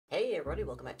Hey everybody,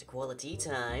 welcome back to Quali-Tea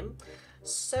time.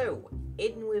 So,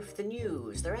 in with the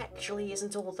news, there actually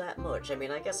isn't all that much. I mean,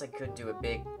 I guess I could do a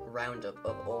big roundup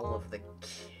of all of the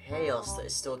chaos that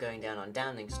is still going down on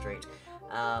Downing Street.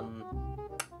 But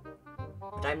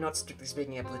I'm not strictly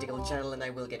speaking a political channel and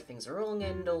I will get things wrong,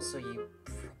 and also you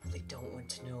probably don't want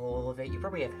to know all of it. You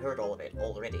probably have heard all of it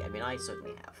already. I mean, I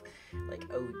certainly have. Like,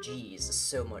 oh geez,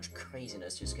 so much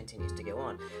craziness just continues to go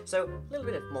on. So, a little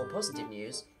bit of more positive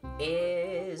news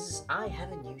is I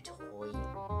have a new toy,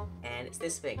 and it's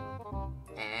this thing.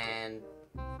 And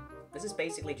this is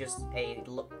basically just a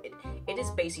look. It is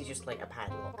basically just like a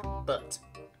padlock, but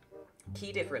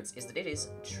key difference is that it is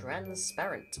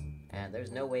transparent, and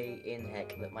there's no way in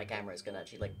heck that my camera is gonna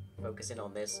actually like focus in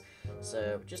on this,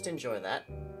 so just enjoy that.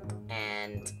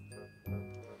 And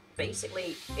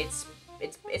basically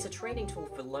it's a training tool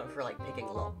for like picking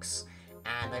locks,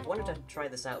 and I've wanted to try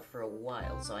this out for a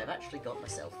while, so I've actually got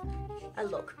myself a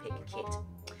lockpick kit.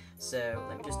 So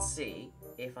let me just see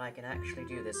if I can actually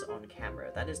do this on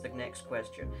camera. That is the next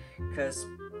question, because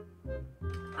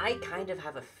I kind of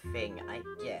have a thing, I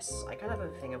guess. I kind of have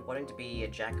a thing of wanting to be a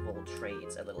jack of all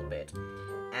trades a little bit.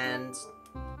 And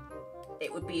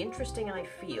it would be interesting, I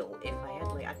feel, if I had,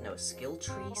 like, I don't know, a skill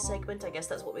tree segment, I guess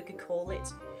that's what we could call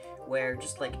it, where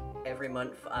just, like, every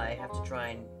month I have to try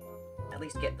and at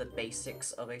least get the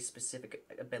basics of a specific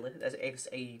ability, as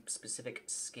a specific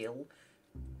skill.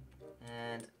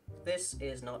 And this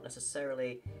is not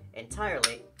necessarily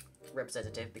entirely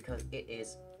representative because it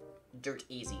is dirt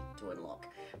easy to unlock.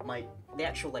 The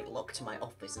actual like lock to my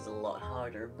office is a lot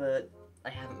harder, but I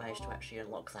haven't managed to actually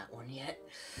unlock that one yet.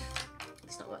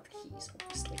 It's not about the keys,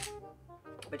 obviously.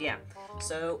 But yeah,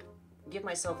 so give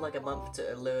myself like a month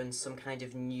to learn some kind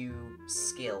of new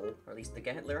skill, or at least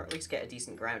get a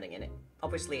decent grounding in it.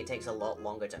 Obviously, it takes a lot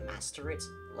longer to master it.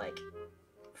 Like,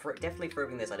 definitely for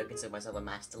this, I don't consider myself a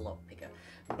master lockpicker,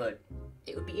 but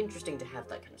it would be interesting to have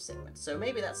that kind of segment. So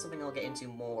maybe that's something I'll get into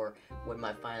more when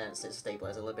my finances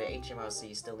stabilize a little bit.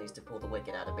 HMRC still needs to pull the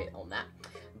wicket out a bit on that.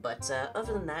 But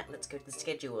other than that, let's go to the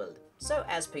schedule. So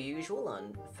as per usual,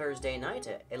 on Thursday night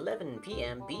at 11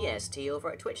 PM BST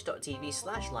over at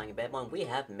twitch.tv/lyinginbedmon, we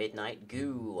have Midnight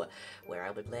Goo, where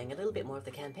I'll be playing a little bit more of the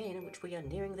campaign, which we are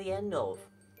nearing the end of.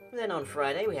 Then on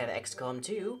Friday we have XCOM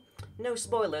 2. No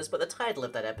spoilers, but the title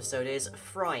of that episode is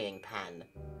Frying Pan.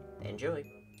 Enjoy.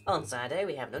 On Saturday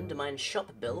we have an Undermined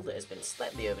shop build that has been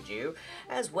slightly overdue,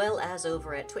 as well as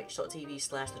over at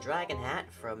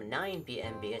twitch.tv/thedragonhat from 9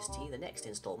 PM BST, the next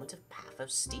installment of Path of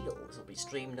Steel. This will be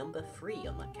stream number 3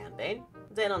 on that campaign.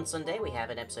 Then on Sunday we have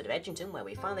an episode of Edgington where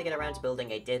we finally get around to building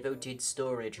a devoted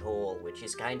storage hall, which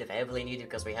is kind of heavily needed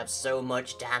because we have so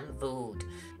much damn food.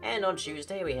 And on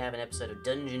Tuesday we have an episode of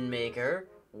Dungeon Maker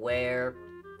where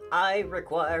I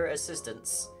require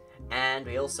assistance. And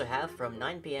we also have from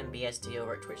 9 PM BST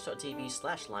over at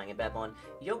twitch.tv/lyinginbedmon,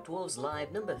 Yoked Wolves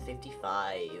Live number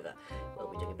 55.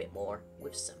 We'll be doing a bit more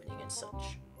with summoning and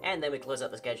such. And then we close out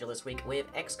the schedule this week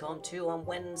with XCOM 2 on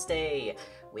Wednesday.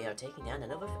 We are taking down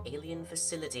another alien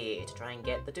facility to try and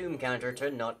get the Doom counter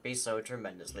to not be so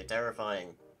tremendously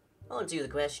terrifying. On to the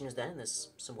questions then,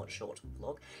 this somewhat short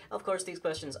vlog. Of course, these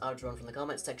questions are drawn from the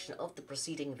comments section of the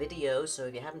preceding video, so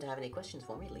if you happen to have any questions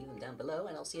for me, leave them down below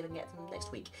and I'll see if I can get them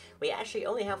next week. We actually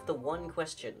only have the one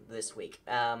question this week.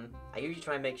 I usually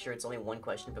try and make sure it's only one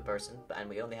question per person, and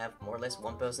we only have more or less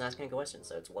one person asking a question,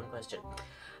 so it's one question.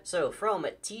 So, from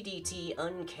TDT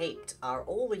Uncaped, are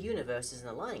all the universes in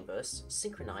the Lyingverse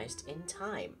synchronized in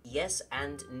time? Yes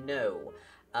and no.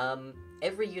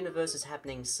 Every universe is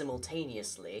happening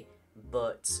simultaneously,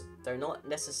 but they're not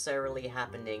necessarily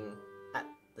happening at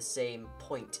the same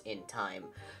point in time.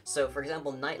 So, for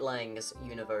example, Nightling's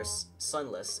universe,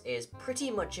 Sunless, is pretty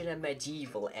much in a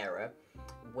medieval era,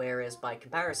 whereas by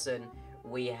comparison,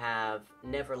 we have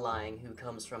Neverlying, who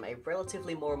comes from a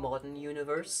relatively more modern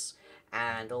universe,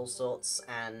 and all sorts,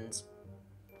 and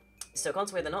so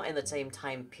consequently, they're not in the same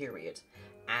time period.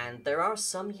 And there are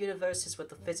some universes where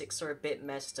the physics are a bit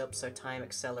messed up, so time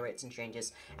accelerates and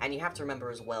changes. And you have to remember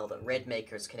as well that Red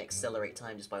Makers can accelerate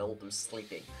time just by all of them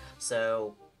sleeping.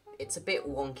 So it's a bit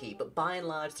wonky, but by and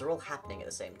large, they're all happening at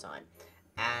the same time.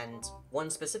 And one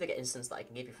specific instance that I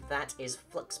can give you for that is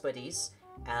Flux Buddies,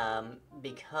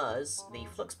 because the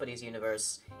Flux Buddies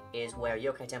universe is where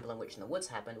Yokai Temple and Witch in the Woods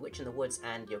happen. Witch in the Woods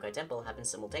and Yokai Temple happen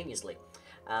simultaneously.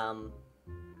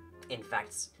 In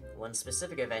fact, one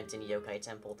specific event in Yokai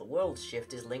Temple, the World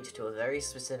Shift, is linked to a very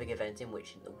specific event in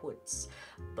Witch in the Woods.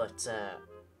 But,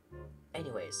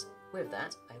 anyways, with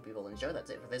that, I hope you all enjoyed. That's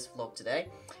it for this vlog today.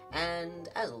 And,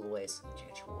 as always,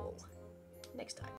 catch you all next time.